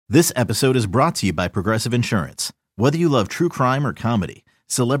This episode is brought to you by Progressive Insurance. Whether you love true crime or comedy,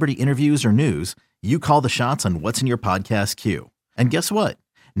 celebrity interviews or news, you call the shots on what's in your podcast queue. And guess what?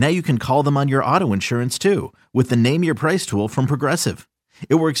 Now you can call them on your auto insurance too with the Name Your Price tool from Progressive.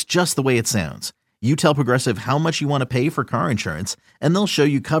 It works just the way it sounds. You tell Progressive how much you want to pay for car insurance, and they'll show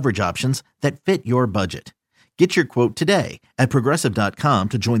you coverage options that fit your budget. Get your quote today at Progressive.com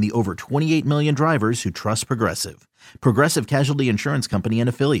to join the over 28 million drivers who trust Progressive. Progressive Casualty Insurance Company and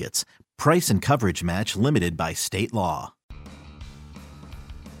Affiliates. Price and coverage match limited by state law.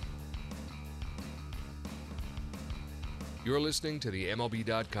 You're listening to the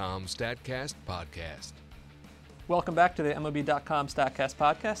MLB.com StatCast podcast. Welcome back to the MLB.com StatCast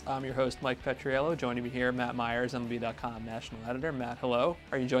podcast. I'm your host, Mike Petriello. Joining me here, Matt Myers, MLB.com national editor. Matt, hello.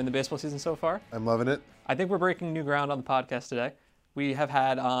 Are you enjoying the baseball season so far? I'm loving it. I think we're breaking new ground on the podcast today. We have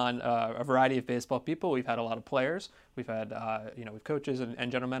had on a variety of baseball people. We've had a lot of players. We've had with coaches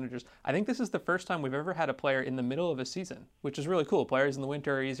and general managers. I think this is the first time we've ever had a player in the middle of a season, which is really cool. Players in the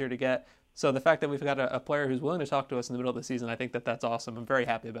winter are easier to get. So the fact that we've got a player who's willing to talk to us in the middle of the season, I think that's awesome. I'm very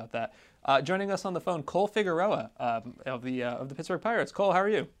happy about that. Joining us on the phone, Cole Figueroa of the Pittsburgh Pirates. Cole, how are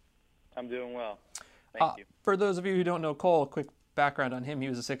you? I'm doing well. Thank you. For those of you who don't know Cole, a quick background on him. He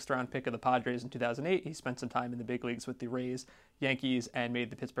was a sixth-round pick of the Padres in 2008. He spent some time in the big leagues with the Rays, Yankees, and made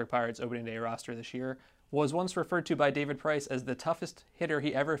the Pittsburgh Pirates opening day roster this year. Was once referred to by David Price as the toughest hitter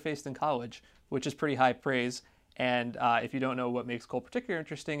he ever faced in college, which is pretty high praise. And if you don't know what makes Cole particularly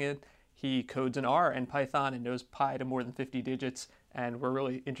interesting, he codes an R in Python and knows pi to more than 50 digits, and we're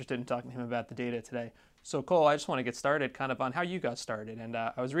really interested in talking to him about the data today. So Cole, I just want to get started kind of on how you got started. And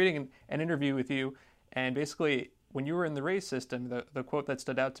I was reading an interview with you, and basically when you were in the Rays system, the quote that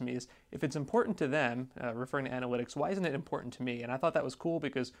stood out to me is, if it's important to them, referring to analytics, why isn't it important to me? And I thought that was cool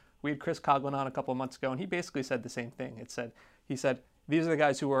because we had Chris Coughlin on a couple of months ago, and he basically said the same thing. He said, these are the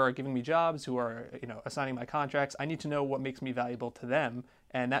guys who are giving me jobs, who are assigning my contracts. I need to know what makes me valuable to them,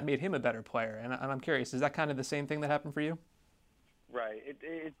 and that made him a better player. And I'm curious, is that kind of the same thing that happened for you? Right.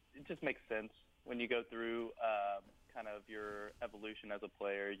 It just makes sense when you go through kind of your evolution as a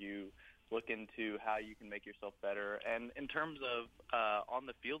player. You look into how you can make yourself better. And in terms of on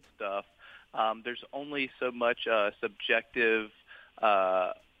the field stuff, there's only so much subjective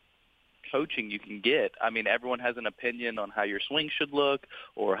coaching you can get. I mean, everyone has an opinion on how your swing should look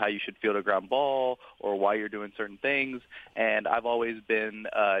or how you should field a ground ball or why you're doing certain things. And I've always been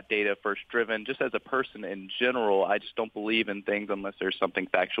data first driven. Just as a person in general, I just don't believe in things unless there's something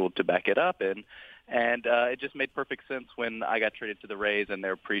factual to back it up in. And it just made perfect sense when I got traded to the Rays and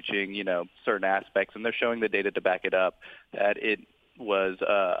they're preaching, certain aspects and they're showing the data to back it up, that it was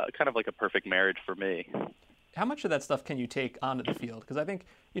kind of like a perfect marriage for me. How much of that stuff can you take onto the field? Because I think,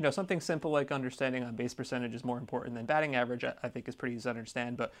 something simple like understanding on base percentage is more important than batting average, I think is pretty easy to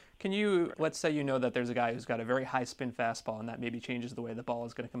understand. But can you, let's say that there's a guy who's got a very high spin fastball and that maybe changes the way the ball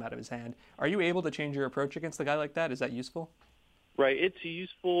is going to come out of his hand. Are you able to change your approach against a guy like that? Is that useful? Right. It's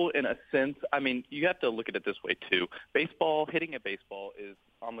useful in a sense. I mean, you have to look at it this way, too. Hitting a baseball is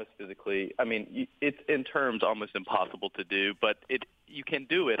almost physically, it's in terms almost impossible to do, but you can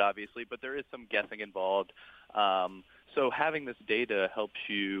do it, obviously, but there is some guessing involved. So having this data helps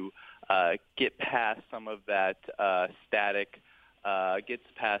you get past some of that static, gets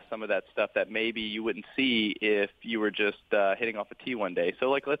past some of that stuff that maybe you wouldn't see if you were just hitting off a tee one day. So,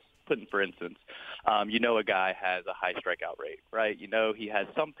 let's put in, for instance, a guy has a high strikeout rate, right? He has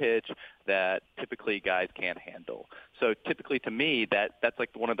some pitch that typically guys can't handle. So typically to me, that's like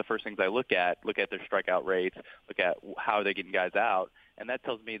one of the first things I look at their strikeout rates, look at how they're getting guys out. And that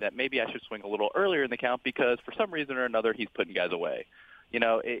tells me that maybe I should swing a little earlier in the count because for some reason or another, he's putting guys away.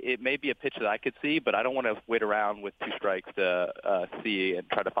 It may be a pitch that I could see, but I don't want to wait around with two strikes to see and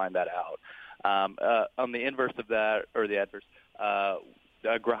try to find that out. On the inverse of that, or the adverse, a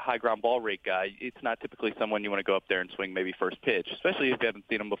high ground ball rate guy, it's not typically someone you want to go up there and swing maybe first pitch, especially if you haven't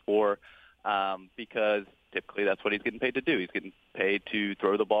seen him before, because typically that's what he's getting paid to do. He's getting paid to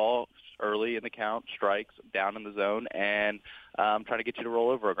throw the ball early in the count, strikes, down in the zone, and trying to get you to roll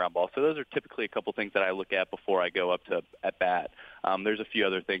over a ground ball. So those are typically a couple things that I look at before I go up to at bat. There's a few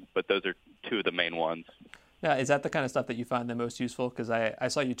other things, but those are two of the main ones. Now, is that the kind of stuff that you find the most useful? Because I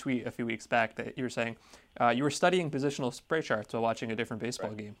saw you tweet a few weeks back that you were saying you were studying positional spray charts while watching a different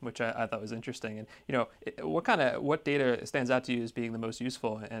baseball game, which I thought was interesting. And, what data stands out to you as being the most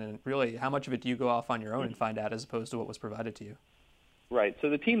useful? And really, how much of it do you go off on your own and find out as opposed to what was provided to you? Right. So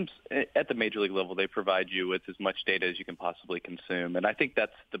the teams at the major league level, they provide you with as much data as you can possibly consume. And I think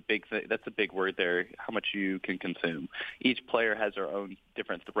that's the big thing. That's a big word there, how much you can consume. Each player has their own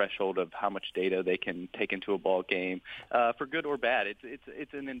different threshold of how much data they can take into a ball game, for good or bad.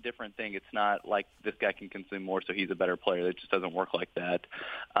 It's an indifferent thing. It's not like this guy can consume more, so he's a better player. It just doesn't work like that.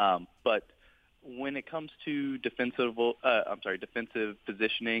 But when it comes to defensive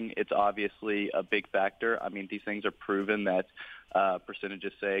positioning, it's obviously a big factor. I mean, these things are proven that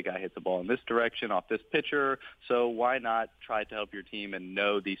percentages say a guy hits the ball in this direction off this pitcher. So why not try to help your team and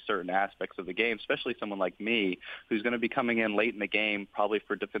know these certain aspects of the game, especially someone like me who's going to be coming in late in the game probably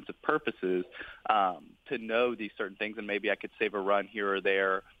for defensive purposes, to know these certain things, and maybe I could save a run here or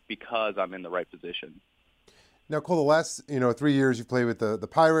there because I'm in the right position. Now, Cole, the last 3 years you've played with the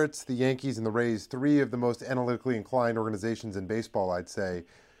Pirates, the Yankees, and the Rays, three of the most analytically inclined organizations in baseball, I'd say.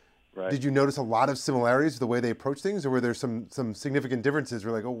 Right. Did you notice a lot of similarities to the way they approach things, or were there some significant differences?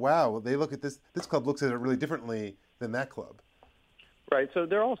 We're like, oh, wow, they look at this club looks at it really differently than that club. Right, so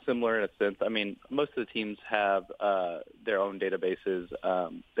they're all similar in a sense. I mean, most of the teams have their own databases.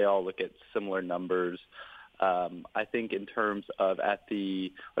 They all look at similar numbers. I think in terms of at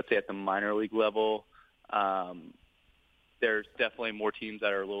the minor league level, there's definitely more teams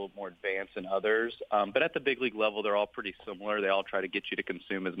that are a little more advanced than others. But at the big league level, they're all pretty similar. They all try to get you to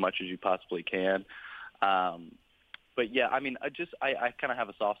consume as much as you possibly can. But yeah, I mean, I kind of have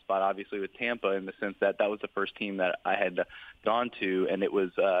a soft spot, obviously, with Tampa in the sense that was the first team that I had gone to, and it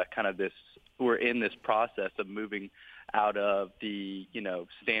was kind of we're in this process of moving out of the,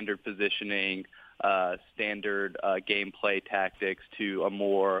 standard positioning, standard gameplay tactics to a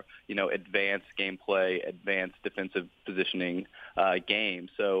more, advanced gameplay, advanced defensive positioning game.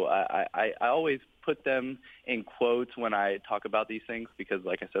 So I always put them in quotes when I talk about these things because,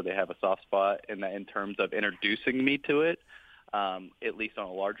 like I said, they have a soft spot in terms of introducing me to it, at least on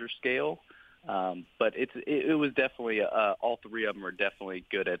a larger scale. But it was definitely all three of them are definitely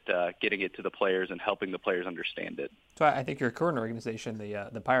good at getting it to the players and helping the players understand it. So I think your current organization,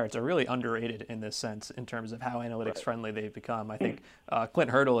 the Pirates, are really underrated in this sense in terms of how analytics friendly they've become. I think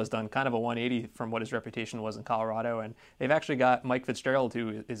Clint Hurdle has done kind of a 180 from what his reputation was in Colorado, and they've actually got Mike Fitzgerald,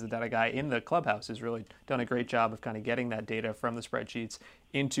 who is the data guy in the clubhouse, who's really done a great job of kind of getting that data from the spreadsheets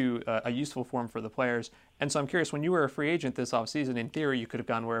into a useful form for the players. And so I'm curious, when you were a free agent this offseason, in theory, you could have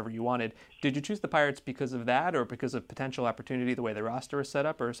gone wherever you wanted. Did you choose the Pirates because of that or because of potential opportunity, the way the roster is set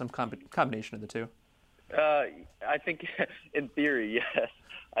up, or some combination of the two? I think in theory, yes.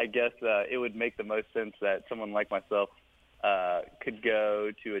 I guess it would make the most sense that someone like myself could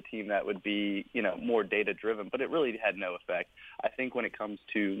go to a team that would be, more data-driven, but it really had no effect. I think when it comes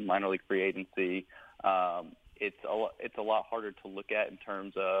to minor league free agency, it's a lot harder to look at in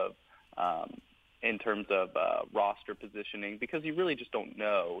terms of roster positioning because you really just don't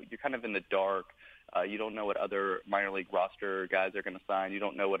know. You're kind of in the dark. You don't know what other minor league roster guys are going to sign. You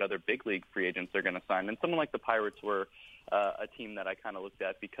don't know what other big league free agents are going to sign. And someone like the Pirates were a team that I kind of looked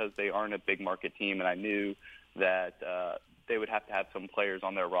at because they aren't a big market team, and I knew that they would have to have some players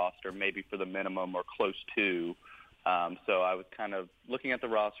on their roster, maybe for the minimum or close to. So I was kind of looking at the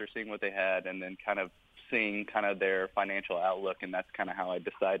roster, seeing what they had, and then kind of seeing kind of their financial outlook, and that's kind of how I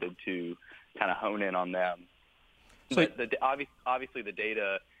decided to kind of hone in on them. So, but obviously the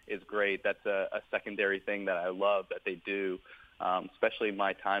data is great. That's a secondary thing that I love that they do, especially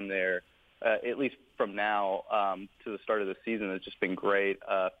my time there. At least from now to the start of the season, it's just been great.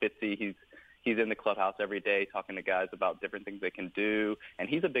 Fitzy, he's in the clubhouse every day talking to guys about different things they can do, and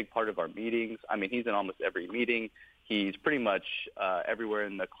he's a big part of our meetings. I mean, he's in almost every meeting. He's pretty much everywhere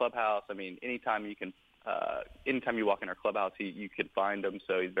in the clubhouse. I mean, anytime you walk in our clubhouse, you could find him.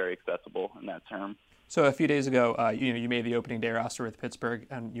 So he's very accessible in that term. So a few days ago, you made the opening day roster with Pittsburgh,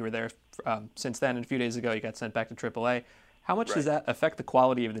 and you were there since then. And a few days ago, you got sent back to AAA. How much does that affect the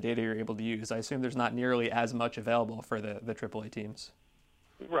quality of the data you're able to use? I assume there's not nearly as much available for the AAA teams.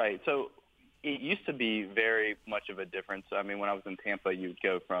 Right. So it used to be very much of a difference. I mean, when I was in Tampa, you'd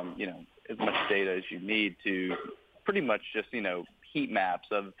go from, as much data as you need to pretty much just, heat maps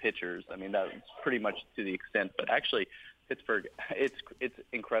of pitchers. I mean, that's pretty much to the extent. But actually, Pittsburgh, it's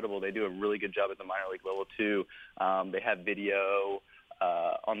incredible. They do a really good job at the minor league level, too. They have video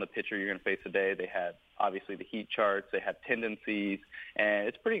on the pitcher you're going to face today. They have, obviously, the heat charts. They have tendencies. And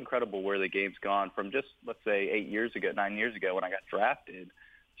it's pretty incredible where the game's gone from just, let's say, 9 years ago when I got drafted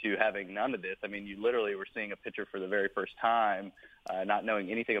to having none of this. I mean, you literally were seeing a pitcher for the very first time, not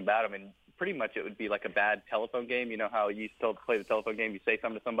knowing anything about him, and pretty much it would be like a bad telephone game. You know how you still play the telephone game, you say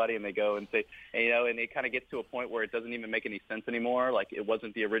something to somebody and they go and say, and it kind of gets to a point where it doesn't even make any sense anymore, like it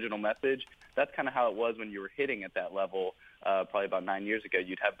wasn't the original message. That's kind of how it was when you were hitting at that level probably about 9 years ago.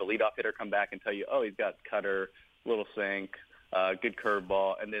 You'd have the leadoff hitter come back and tell you, oh, he's got cutter, little sink, good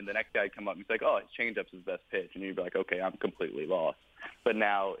curveball, and then the next guy would come up and he's like, oh, his changeup's his best pitch, and you'd be like, okay, I'm completely lost. But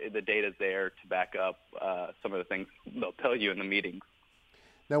now the data's there to back up some of the things they'll tell you in the meetings.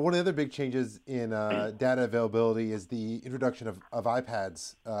 Now, one of the other big changes in data availability is the introduction of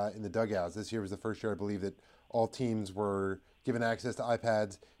iPads in the dugouts. This year was the first year, I believe, that all teams were given access to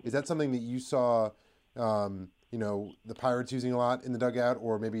iPads. Is that something that you saw, the Pirates using a lot in the dugout,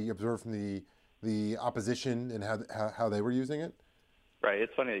 or maybe observed from the opposition and how they were using it? Right.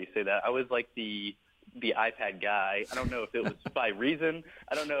 It's funny that you say that. I was like the iPad guy. I don't know if it was by reason.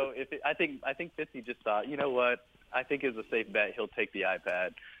 I don't know if I think Fitzy just thought, you know what? I think it's a safe bet he'll take the iPad.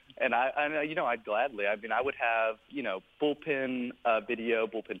 And I'd gladly. I mean, I would have, bullpen video,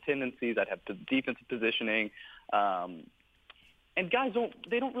 bullpen tendencies. I'd have defensive positioning. And guys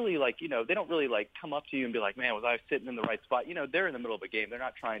they don't really come up to you and be like, man, was I sitting in the right spot? They're in the middle of a game. They're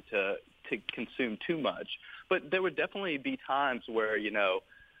not trying to consume too much. But there would definitely be times where,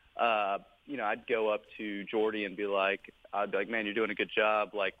 I'd go up to Jordy and I'd be like, man, you're doing a good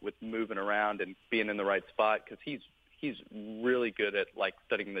job, like with moving around and being in the right spot, because he's really good at like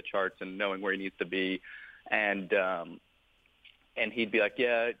studying the charts and knowing where he needs to be, and he'd be like,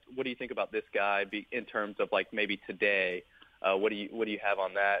 yeah, what do you think about this guy in terms of like maybe today? What do you have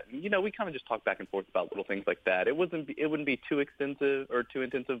on that? And, we kind of just talk back and forth about little things like that. It wouldn't be too extensive or too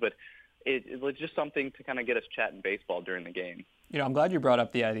intensive, but it was just something to kind of get us chatting baseball during the game. I'm glad you brought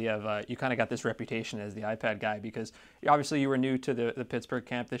up the idea of you kind of got this reputation as the iPad guy, because obviously you were new to the Pittsburgh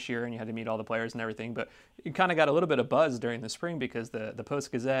camp this year and you had to meet all the players and everything, but you kind of got a little bit of buzz during the spring because the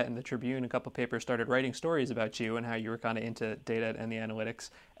Post-Gazette and the Tribune, a couple of papers, started writing stories about you and how you were kind of into data and the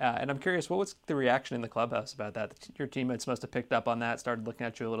analytics. And I'm curious, what was the reaction in the clubhouse about that? Your teammates must have picked up on that, started looking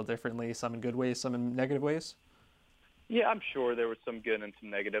at you a little differently, some in good ways, some in negative ways? Yeah, I'm sure there was some good and some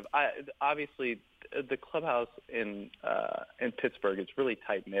negative. Obviously, the clubhouse in Pittsburgh is really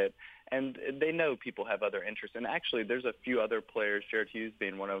tight-knit, and they know people have other interests. And actually, there's a few other players, Jared Hughes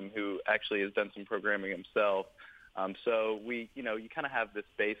being one of them, who actually has done some programming himself. So you kind of have this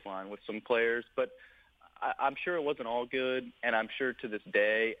baseline with some players, but I'm sure it wasn't all good, and I'm sure to this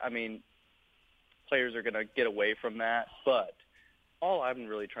day, players are going to get away from that, but all I'm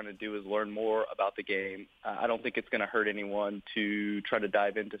really trying to do is learn more about the game. I don't think it's going to hurt anyone to try to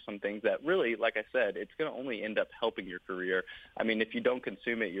dive into some things that really, like I said, it's going to only end up helping your career. I mean, if you don't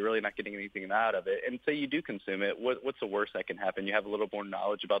consume it, you're really not getting anything out of it. And say you do consume it, what's the worst that can happen? You have a little more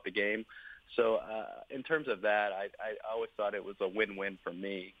knowledge about the game. So in terms of that, I always thought it was a win-win for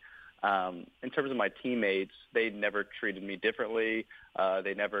me. In terms of my teammates, they never treated me differently.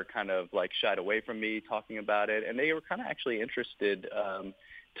 They never kind of like shied away from me talking about it. And they were kind of actually interested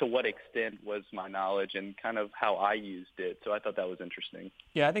to what extent was my knowledge and kind of how I used it. So I thought that was interesting.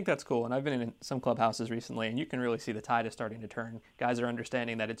 Yeah, I think that's cool. And I've been in some clubhouses recently, and you can really see the tide is starting to turn. Guys are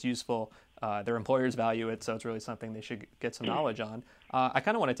understanding that it's useful. Their employers value it, so it's really something they should get some knowledge on. I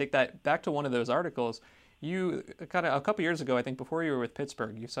kind of want to take that back to one of those articles. You kind of a couple years ago, I think before you were with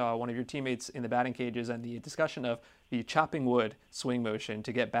Pittsburgh, you saw one of your teammates in the batting cages, and the discussion of the chopping wood swing motion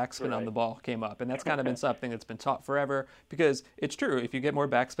to get backspin on the ball came up. And that's kind of been something that's been taught forever, because it's true. If you get more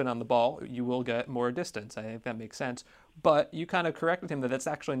backspin on the ball, you will get more distance. I think that makes sense. But you kind of corrected him that that's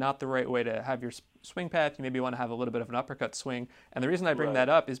actually not the right way to have your swing path. You maybe want to have a little bit of an uppercut swing. And the reason I bring that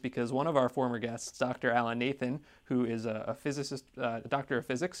up is because one of our former guests, Dr. Alan Nathan, who is a physicist, a doctor of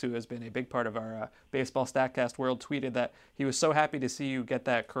physics, who has been a big part of our Baseball Statcast world, tweeted that he was so happy to see you get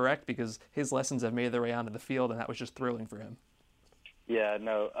that correct because his lessons have made their way onto the field, and that was just thrilling for him. Yeah,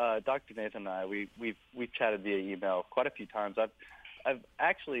 no, Dr. Nathan and I, we've chatted via email quite a few times. I've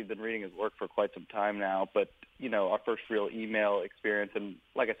actually been reading his work for quite some time now, but our first real email experience, and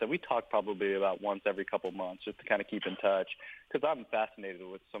like I said, we talk probably about once every couple months just to kind of keep in touch, because I'm fascinated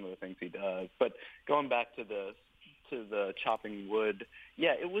with some of the things he does. But going back to the chopping wood,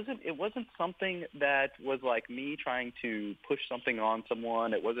 yeah, it wasn't something that was like me trying to push something on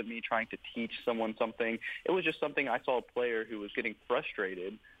someone. It wasn't me trying to teach someone something. It was just something I saw a player who was getting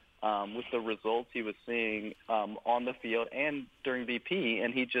frustrated with the results he was seeing on the field and during BP,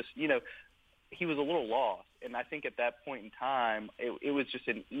 and he just, he was a little lost. And I think at that point in time, it was just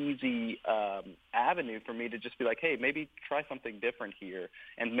an easy avenue for me to just be like, hey, maybe try something different here,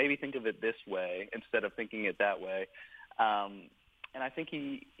 and maybe think of it this way instead of thinking it that way. And I think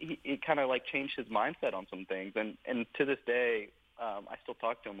he kind of like changed his mindset on some things. And to this day, I still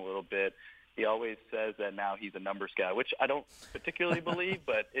talk to him a little bit. He always says that now he's a numbers guy, which I don't particularly believe,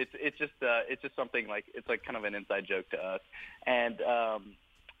 but it's just something like it's like kind of an inside joke to us. And I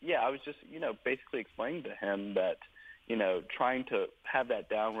was just basically explaining to him that trying to have that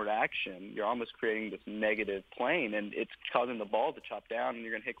downward action, you're almost creating this negative plane, and it's causing the ball to chop down, and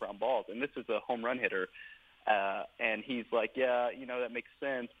you're going to hit ground balls. And this is a home run hitter. And he's like, that makes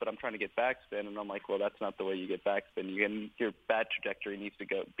sense, but I'm trying to get backspin. And I'm like, well, that's not the way you get backspin. Your bat trajectory needs to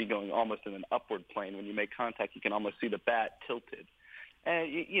be going almost in an upward plane. When you make contact, you can almost see the bat tilted.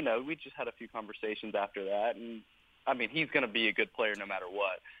 And, we just had a few conversations after that. And, I mean, he's going to be a good player no matter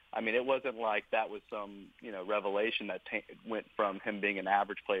what. I mean, it wasn't like that was some, revelation that went from him being an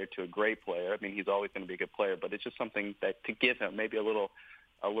average player to a great player. I mean, he's always going to be a good player, but it's just something that to give him maybe a little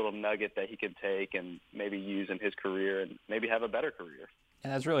nugget that he can take and maybe use in his career and maybe have a better career.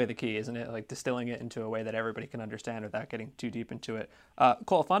 And that's really the key, isn't it? Like distilling it into a way that everybody can understand without getting too deep into it.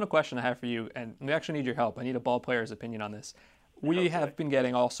 Cole, final question I have for you, and we actually need your help. I need a ball player's opinion on this. We have been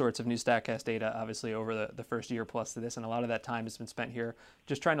getting all sorts of new StatCast data, obviously, over the first year plus to this, and a lot of that time has been spent here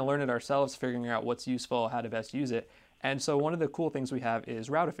just trying to learn it ourselves, figuring out what's useful, how to best use it. And so one of the cool things we have is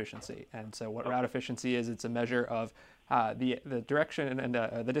route efficiency. And so what route efficiency is, it's a measure of the direction and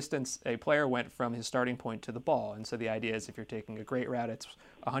the distance a player went from his starting point to the ball. And so the idea is if you're taking a great route, it's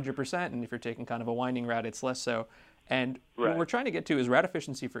 100%, and if you're taking kind of a winding route, it's less so. And what we're trying to get to is route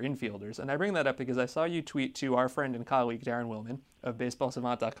efficiency for infielders. And I bring that up because I saw you tweet to our friend and colleague, Darren Willman of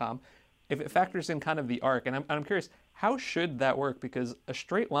BaseballSavant.com, if it factors in kind of the arc. And I'm curious, how should that work? Because a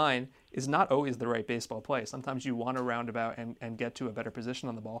straight line is not always the right baseball play. Sometimes you want to roundabout and get to a better position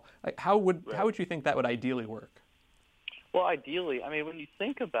on the ball. Like, how would you think that would ideally work? Well, ideally, I mean, when you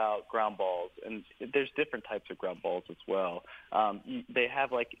think about ground balls, and there's different types of ground balls as well, they have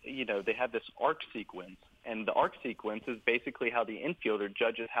they have this arc sequence, and the arc sequence is basically how the infielder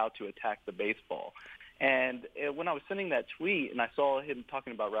judges how to attack the baseball. And when I was sending that tweet and I saw him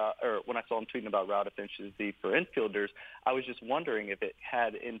talking about when I saw him tweeting about route efficiency for infielders, I was just wondering if it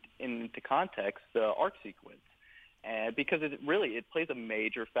had into context the arc sequence. And because it plays a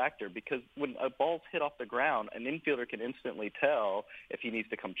major factor, because when a ball's hit off the ground, an infielder can instantly tell if he needs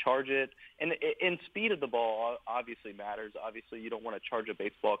to come charge it. And speed of the ball obviously matters. Obviously, you don't want to charge a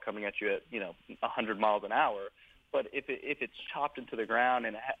baseball coming at you at 100 miles an hour. But if it's chopped into the ground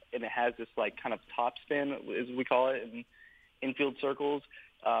and it has this like kind of top spin, as we call it in infield circles,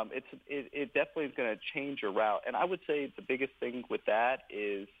 it definitely is going to change your route. And I would say the biggest thing with that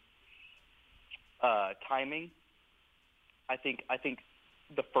is timing. I think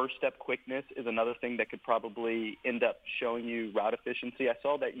the first step quickness is another thing that could probably end up showing you route efficiency. I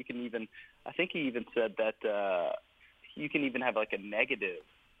saw that I think he even said that you can even have like a negative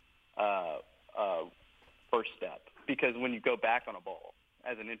first step, because when you go back on a ball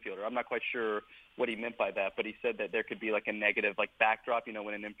as an infielder, I'm not quite sure what he meant by that, but he said that there could be like a negative like backdrop,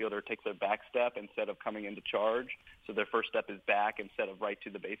 when an infielder takes a back step instead of coming into charge. So their first step is back instead of right to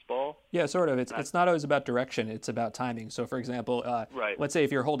the baseball. Yeah, sort of. It's not always about direction. It's about timing. So, for example, let's say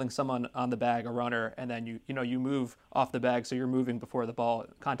if you're holding someone on the bag, a runner, and then you move off the bag, so you're moving before the ball,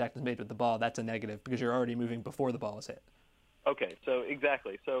 contact is made with the ball, that's a negative because you're already moving before the ball is hit. Okay, so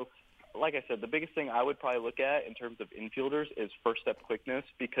exactly. So like I said, the biggest thing I would probably look at in terms of infielders is first step quickness,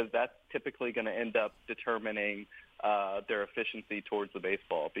 because that's typically going to end up determining their efficiency towards the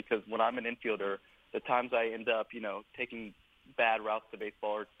baseball. Because when I'm an infielder, the times I end up, taking bad routes to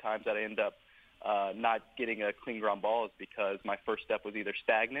baseball, or times that I end up not getting a clean ground ball, is because my first step was either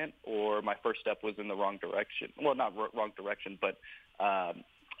stagnant or my first step was in the wrong direction. Well, not wrong direction, but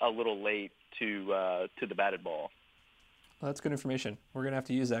a little late to the batted ball. Well, that's good information. We're going to have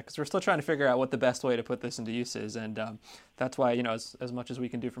to use that because we're still trying to figure out what the best way to put this into use is. And that's why, as much as we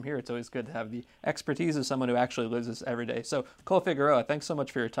can do from here, it's always good to have the expertise of someone who actually lives this every day. So Cole Figueroa, thanks so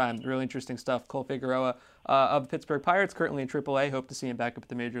much for your time. Really interesting stuff. Cole Figueroa of the Pittsburgh Pirates, currently in AAA. Hope to see him back up at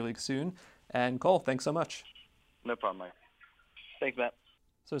the Major League soon. And Cole, thanks so much. No problem, Mike. Thanks, Matt.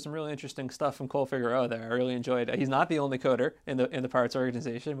 So some really interesting stuff from Cole Figueroa there. I really enjoyed it. He's not the only coder in the Pirates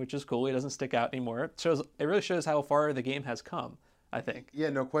organization, which is cool. He doesn't stick out anymore. It really shows how far the game has come, I think. Yeah,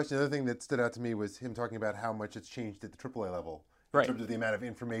 no question. The other thing that stood out to me was him talking about how much it's changed at the AAA level. Right. In terms of the amount of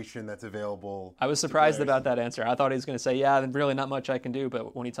information that's available. I was surprised about that answer. I thought he was going to say, yeah, really not much I can do.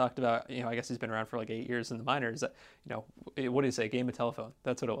 But when he talked about, I guess he's been around for like 8 years in the minors, what did he say? Game of telephone.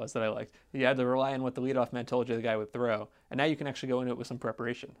 That's what it was that I liked. You had to rely on what the leadoff man told you the guy would throw. And now you can actually go into it with some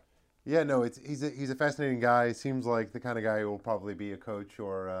preparation. Yeah, no, he's a fascinating guy. Seems like the kind of guy who will probably be a coach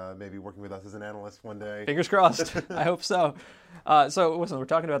or maybe working with us as an analyst one day. Fingers crossed. I hope so. So listen, we're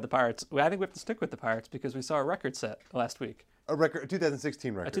talking about the Pirates. I think we have to stick with the Pirates because we saw a record set last week. A record, a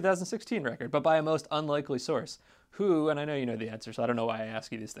 2016 record. A 2016 record, but by a most unlikely source. Who, and I know you know the answer, so I don't know why I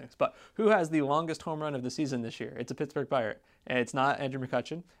ask you these things, but who has the longest home run of the season this year? It's a Pittsburgh Pirate, and it's not Andrew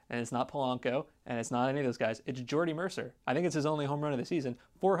McCutchen, and it's not Polanco, and it's not any of those guys. It's Jordy Mercer. I think it's his only home run of the season.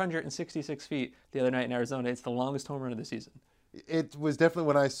 466 feet the other night in Arizona. It's the longest home run of the season. It was definitely,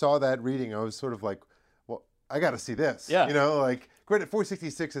 when I saw that reading, I was sort of like, well, I got to see this. Yeah. You know, like, granted,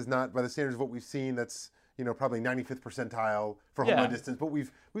 466 is not, by the standards of what we've seen, that's, you know, probably 95th percentile for home run distance, but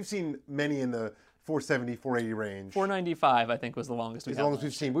we've seen many in the 470, 480 range. 495, I think, was the longest we As long as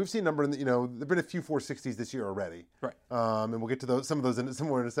we've seen. We've seen a number, you know, there have been a few 460s this year already. Right. And we'll get to some of those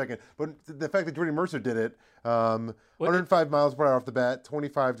somewhere in a second. But the fact that Jordy Mercer did it, 105 miles per hour off the bat,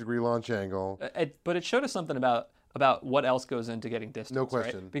 25-degree launch angle. But it showed us something about what else goes into getting distance. No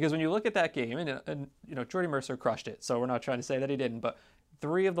question. Right? Because when you look at that game, and you know, Jordy Mercer crushed it, so we're not trying to say that he didn't, but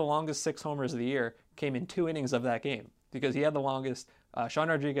 3 of the longest 6 homers of the year came in 2 innings of that game because he had the longest. Sean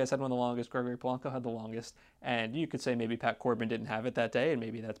Rodriguez had one of the longest. Gregory Polanco had the longest. And you could say maybe Pat Corbin didn't have it that day, and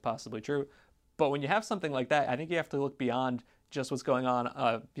maybe that's possibly true. But when you have something like that, I think you have to look beyond just what's going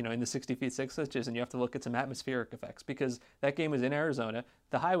on, you know, in the 60 feet 6 inches, and you have to look at some atmospheric effects because that game was in Arizona.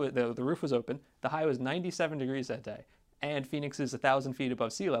 The roof was open. The high was 97 degrees that day. And Phoenix is 1,000 feet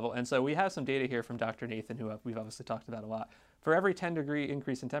above sea level. And so we have some data here from Dr. Nathan, who we've obviously talked about a lot. For every 10-degree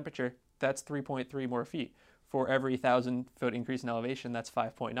increase in temperature, that's 3.3 more feet. For every 1,000-foot increase in elevation, that's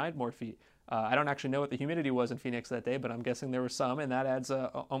 5.9 more feet. I don't actually know what the humidity was in Phoenix that day, but I'm guessing there was some, and that adds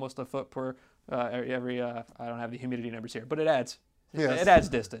almost a foot per every. I don't have the humidity numbers here, but it adds. Yes. It adds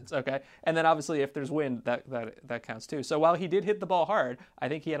distance, okay? And then obviously if there's wind, that counts too. So while he did hit the ball hard, I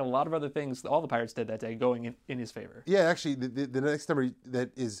think he had a lot of other things, all the Pirates did that day, going in his favor. Yeah, actually, the next number that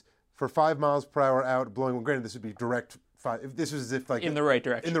is for 5 miles per hour out, blowing, well, granted, this would be direct 5. If this was as if like in the right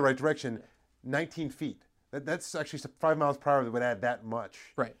direction. In the right direction, 19 feet. That's actually 5 miles per hour that would add that much.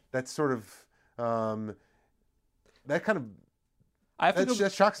 Right. That's sort of, that kind of,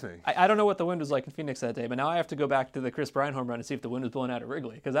 that shocks me. I don't know what the wind was like in Phoenix that day, but now I have to go back to the Chris Bryant home run and see if the wind was blowing out of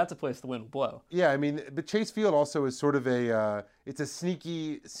Wrigley, because that's a place the wind will blow. Yeah, I mean, but Chase Field also is sort of it's a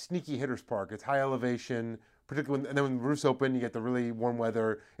sneaky hitter's park. It's high elevation, particularly and then when the roof's open, you get the really warm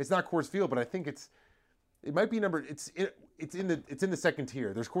weather. It's not Coors Field, but I think it might be it's in the second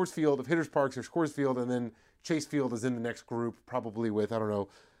tier. There's Coors Field of hitters parks. There's Coors Field, and then Chase Field is in the next group, probably with, I don't know,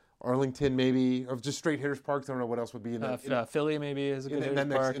 Arlington maybe, of just straight hitters parks. I don't know what else would be in that. Philly maybe is a good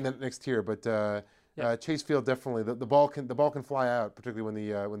hitters park. In that next tier, but Chase Field definitely the ball can fly out, particularly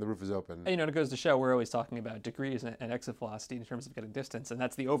when the roof is open. And, you know, it goes to show we're always talking about degrees and exit velocity in terms of getting distance, and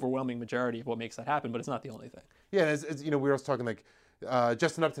that's the overwhelming majority of what makes that happen. But it's not the only thing. Yeah, as you know, we were also talking like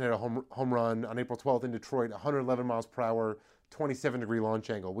Justin Upton had a home run on April 12th in Detroit, 111 miles per hour, 27-degree launch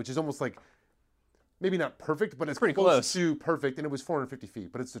angle, which is almost like maybe not perfect, but it's pretty close to perfect, and it was 450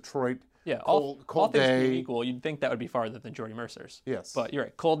 feet. But it's Detroit. Yeah, cold all things day. being equal, you'd think that would be farther than Jordy Mercer's. Yes, but you're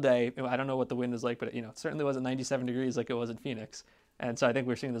right. Cold day. I don't know what the wind is like, but it certainly wasn't 97 degrees like it was in Phoenix. And so I think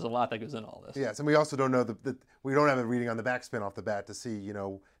we're seeing there's a lot that goes in all this. Yes, and we also don't know we don't have a reading on the backspin off the bat to see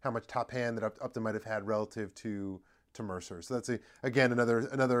how much top hand that Upton might have had relative to Mercer. So that's again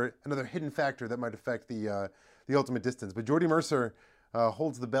another hidden factor that might affect the ultimate distance. But Jordy Mercer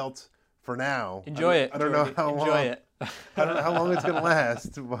holds the belt for now. Enjoy it. I don't know how long. Enjoy it. I don't know how long it's going to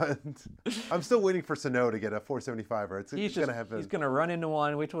last, but I'm still waiting for Sano to get a 475er. He's going to run into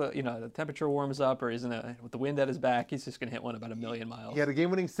one. Wait till the temperature warms up, or with the wind at his back, he's just going to hit one about 1,000,000 miles. He had a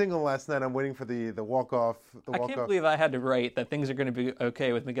game-winning single last night. I'm waiting for the walk-off. I can't believe I had to write that things are going to be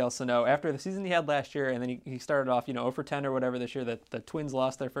okay with Miguel Sano after the season he had last year, and then he started off 0 for 10 or whatever this year. That the Twins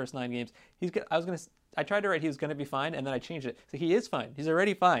lost their first 9 games. I tried to write he was going to be fine, and then I changed it. So he is fine. He's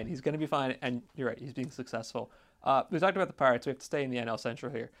already fine. He's going to be fine, and you're right. He's being successful. We talked about the Pirates. We have to stay in the NL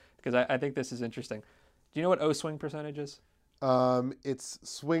Central here because I think this is interesting. Do you know what O-swing percentage is?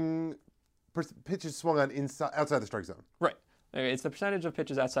 It's pitches swung on outside the strike zone. Right. It's the percentage of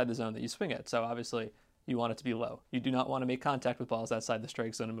pitches outside the zone that you swing at. So obviously you want it to be low. You do not want to make contact with balls outside the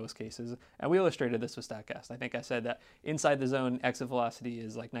strike zone in most cases. And we illustrated this with StatCast. I think I said that inside the zone exit velocity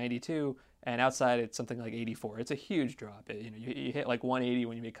is like 92, and outside it's something like 84. It's a huge drop. You hit like 180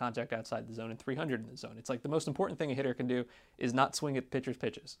 when you make contact outside the zone and 300 in the zone. It's like the most important thing a hitter can do is not swing at pitcher's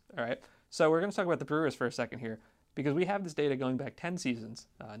pitches. All right. So we're going to talk about the Brewers for a second here because we have this data going back 10 seasons,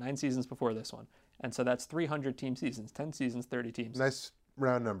 9 seasons before this one. And so that's 300 team seasons, 10 seasons, 30 teams. Nice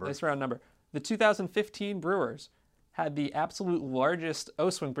round number. The 2015 Brewers had the absolute largest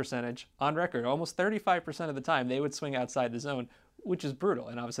O-swing percentage on record. Almost 35% of the time they would swing outside the zone, which is brutal.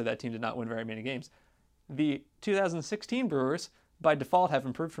 And obviously that team did not win very many games. The 2016 Brewers, by default, have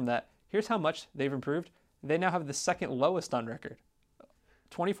improved from that. Here's how much they've improved. they now have the second lowest on record.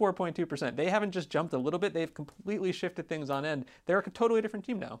 24.2%. They haven't just jumped a little bit. They've completely shifted things on end. They're a totally different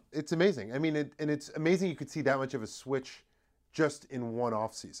team now. It's amazing. I mean, and it's amazing you could see that much of a switch just in one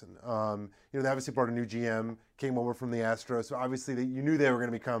offseason. They obviously brought a new GM, came over from the Astros. So obviously you knew they were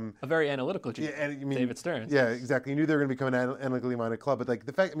going to become a very analytical GM, David Stearns. Yeah, exactly. You knew they were going to become an analytically minded club. But like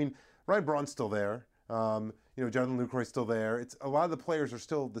the fact, Ryan Braun's still there. Jonathan Lucroy's still there. It's a lot of the players are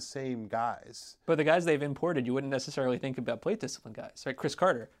still the same guys. But the guys they've imported, you wouldn't necessarily think about plate discipline guys, right? Chris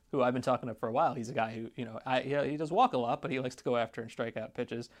Carter, who I've been talking to for a while, he's a guy who, he does walk a lot, but he likes to go after and strike out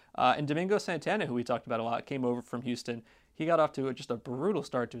pitches. And Domingo Santana, who we talked about a lot, came over from Houston. He got off to just a brutal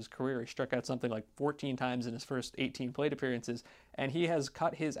start to his career. He struck out something like 14 times in his first 18 plate appearances, and he has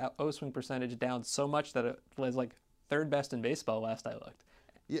cut his O-swing percentage down so much that it was like third best in baseball last I looked.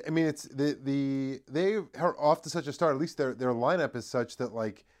 Yeah, it's they are off to such a start. At least their lineup is such that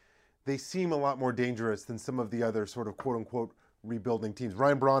like they seem a lot more dangerous than some of the other sort of quote unquote rebuilding teams.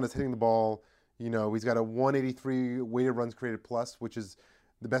 Ryan Braun is hitting the ball. He's got a 183 weighted runs created plus, which is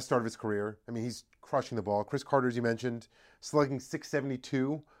the best start of his career. He's crushing the ball. Chris Carter, as you mentioned, slugging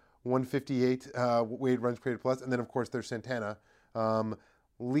 672, 158 weighted runs created plus, and then of course there's Santana.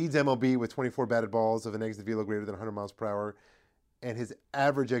 Leads MLB with 24 batted balls of an exit velo greater than 100 miles per hour. And his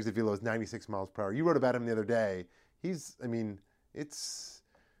average exit velo is 96 miles per hour. You wrote about him the other day. He's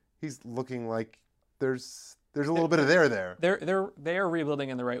looking like there's a little bit of there. They are rebuilding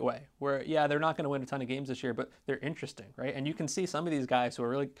in the right way. Where they're not going to win a ton of games this year, but they're interesting, right? And you can see some of these guys who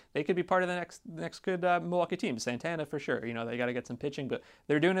are they could be part of the next good Milwaukee team. Santana for sure. They got to get some pitching, but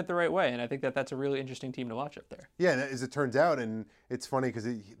they're doing it the right way, and I think that's a really interesting team to watch up there. Yeah, and as it turns out, and it's funny because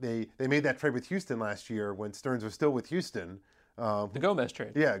they made that trade with Houston last year when Stearns was still with Houston. The Gomez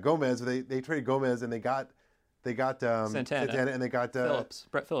trade. Yeah, Gomez. They traded Gomez and they got Santana and they got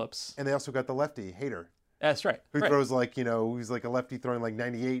Brett Phillips, and they also got the lefty Hader. That's right. Who throws who's like a lefty throwing like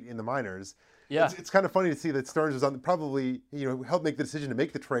 98 in the minors. Yeah, it's kind of funny to see that Stearns was probably helped make the decision to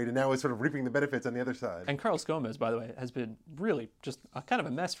make the trade, and now is sort of reaping the benefits on the other side. And Carlos Gomez, by the way, has been really just kind of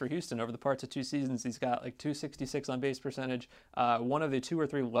a mess for Houston over the parts of 2 seasons. He's got like 266 on base percentage, one of the 2 or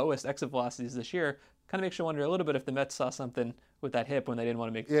 3 lowest exit velocities this year. Kind of makes you wonder a little bit if the Mets saw something with that hip when they didn't want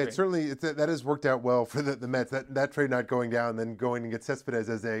to make the trade. Yeah, certainly that has worked out well for the Mets. That trade not going down, then going and get Cespedes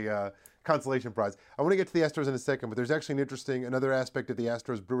as a consolation prize. I want to get to the Astros in a second, but there's actually another aspect of the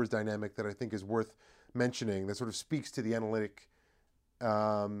Astros-Brewers dynamic that I think is worth mentioning that sort of speaks to the analytic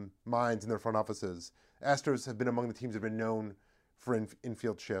minds in their front offices. Astros have been among the teams that have been known for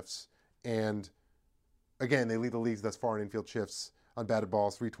infield shifts, and again, they lead the leagues thus far in infield shifts on batted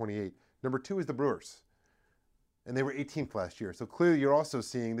balls, 328. Number 2 is the Brewers, and they were 18th last year. So clearly you're also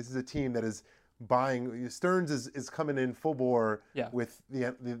seeing this is a team that is buying. Stearns is coming in full bore with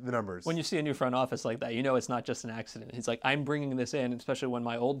the numbers. When you see a new front office like that, it's not just an accident. He's like, I'm bringing this in, especially when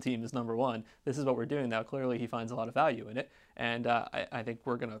my old team is number 1. This is what we're doing now. Clearly he finds a lot of value in it. And I think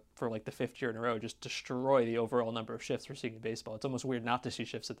we're going to, for like the 5th year in a row, just destroy the overall number of shifts we're seeing in baseball. It's almost weird not to see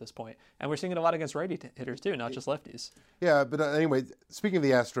shifts at this point. And we're seeing it a lot against righty hitters too, not just lefties. Yeah, but anyway, speaking of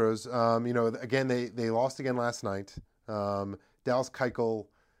the Astros, again, they lost again last night. Dallas Keuchel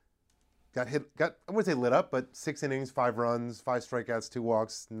got I wouldn't say lit up, but 6 innings, 5 runs, 5 strikeouts, 2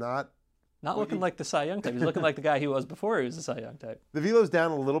 walks. Not looking like the Cy Young type. He's looking like the guy he was before he was the Cy Young type. The velo's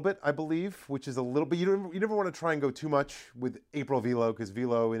down a little bit, I believe, which is a little bit. You never want to try and go too much with April velo because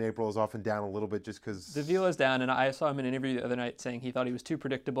velo in April is often down a little bit just because the velo's down. And I saw him in an interview the other night saying he thought he was too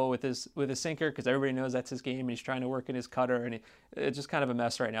predictable with his sinker because everybody knows that's his game and he's trying to work in his cutter and it's just kind of a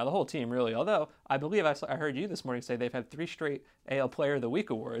mess right now. The whole team really. Although I believe I heard you this morning say they've had 3 straight AL Player of the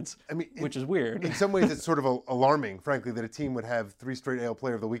Week awards, which is weird. In some ways, it's sort of alarming, frankly, that a team would have 3 straight AL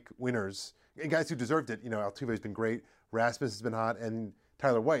Player of the Week winners. And guys who deserved it, Altuve's been great, Rasmus has been hot, and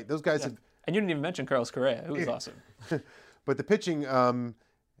Tyler White. Those guys have. And you didn't even mention Carlos Correa, who was awesome. But the pitching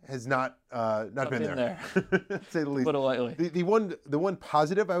has not been there. To say the least. Put it lightly. The one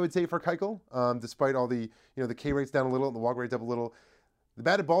positive I would say for Keuchel, despite all the the K rate's down a little and the walk rate's up a little, the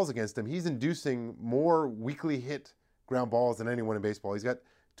batted balls against him, he's inducing more weakly hit ground balls than anyone in baseball. He's got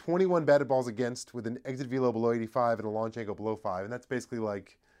 21 batted balls against with an exit velo below 85 and a launch angle below 5, and that's basically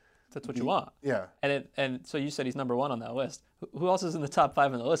like. That's what you want. Yeah. And so you said he's number 1 on that list. Who else is in the top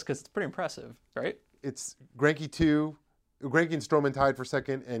 5 on the list? Because it's pretty impressive, right? It's Greinke 2, Greinke and Stroman tied for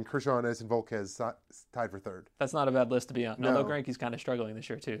 2nd, and Kershaw and Edison Volquez tied for 3rd. That's not a bad list to be on. No. Although Greinke's kind of struggling this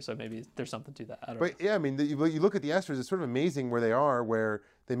year too, so maybe there's something to that. I don't know. Yeah, you look at the Astros, it's sort of amazing where they are, where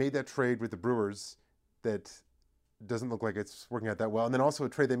they made that trade with the Brewers that doesn't look like it's working out that well. And then also a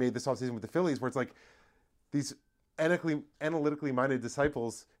trade they made this offseason with the Phillies where it's like these analytically minded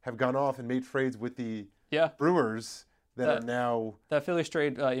disciples have gone off and made trades with the Brewers that are now... That Phillies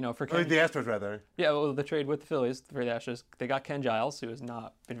trade, for Ken... the Astros, rather. Yeah, well, the trade with the Phillies for the Astros, they got Ken Giles, who has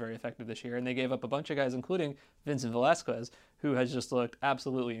not been very effective this year, and they gave up a bunch of guys, including Vincent Velasquez, who has just looked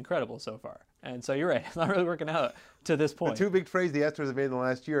absolutely incredible so far. And so you're right, it's not really working out to this point. The two big trades the Astros have made in the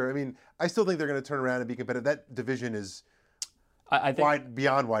last year, I mean, I still think they're going to turn around and be competitive. That division is I think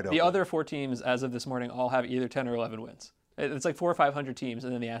beyond wide open. The other 4 teams, as of this morning, all have either 10 or 11 wins. It's like 400 or 500 teams,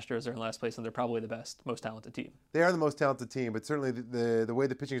 and then the Astros are in last place, and they're probably the best, most talented team. They are the most talented team, but certainly the way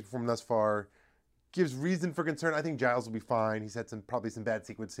the pitching has performed thus far gives reason for concern. I think Giles will be fine. He's had probably some bad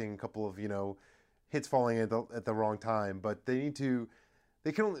sequencing, a couple of hits falling at the wrong time, but they can't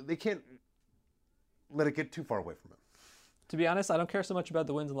let it get too far away from him. To be honest, I don't care so much about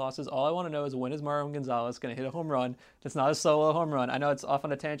the wins and losses. All I want to know is when is Marwin Gonzalez going to hit a home run that's not a solo home run? I know it's off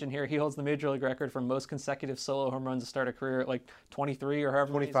on a tangent here. He holds the Major League record for most consecutive solo home runs to start a career at like 23 or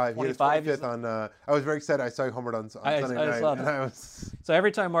however 25. many. 25. He hit 25th on... I was very excited. I saw home run on Sunday night. So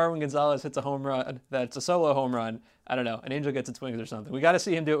every time Marwin Gonzalez hits a home run that's a solo home run, I don't know, an angel gets its wings or something. We got to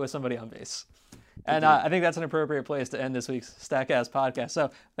see him do it with somebody on base. And I think that's an appropriate place to end this week's Statcast podcast. So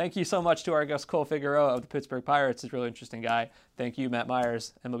thank you so much to our guest, Cole Figueroa of the Pittsburgh Pirates. He's a really interesting guy. Thank you, Matt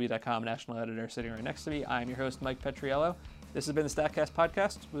Myers, MLB.com national editor, sitting right next to me. I'm your host, Mike Petriello. This has been the Statcast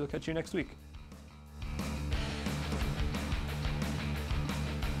podcast. We'll catch you next week.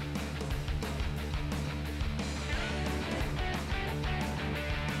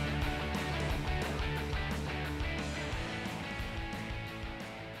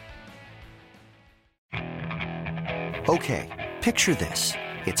 Okay, picture this.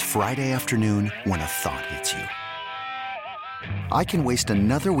 It's Friday afternoon when a thought hits you. I can waste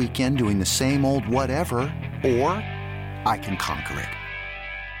another weekend doing the same old whatever, or I can conquer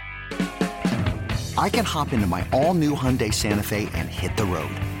it. I can hop into my all-new Hyundai Santa Fe and hit the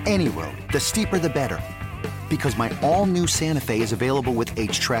road. Any road. The steeper, the better. Because my all-new Santa Fe is available with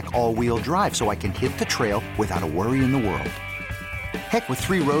H-Track all-wheel drive, so I can hit the trail without a worry in the world. Heck, with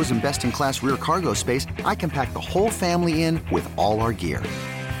 3 rows and best-in-class rear cargo space, I can pack the whole family in with all our gear.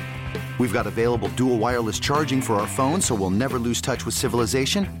 We've got available dual wireless charging for our phones, so we'll never lose touch with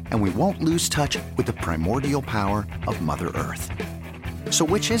civilization, and we won't lose touch with the primordial power of Mother Earth. So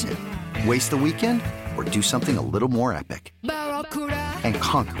which is it? Waste the weekend or do something a little more epic? And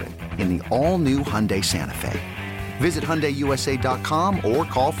conquer it in the all-new Hyundai Santa Fe. Visit HyundaiUSA.com or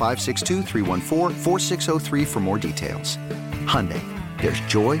call 562-314-4603 for more details. Hyundai, there's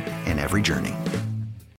joy in every journey.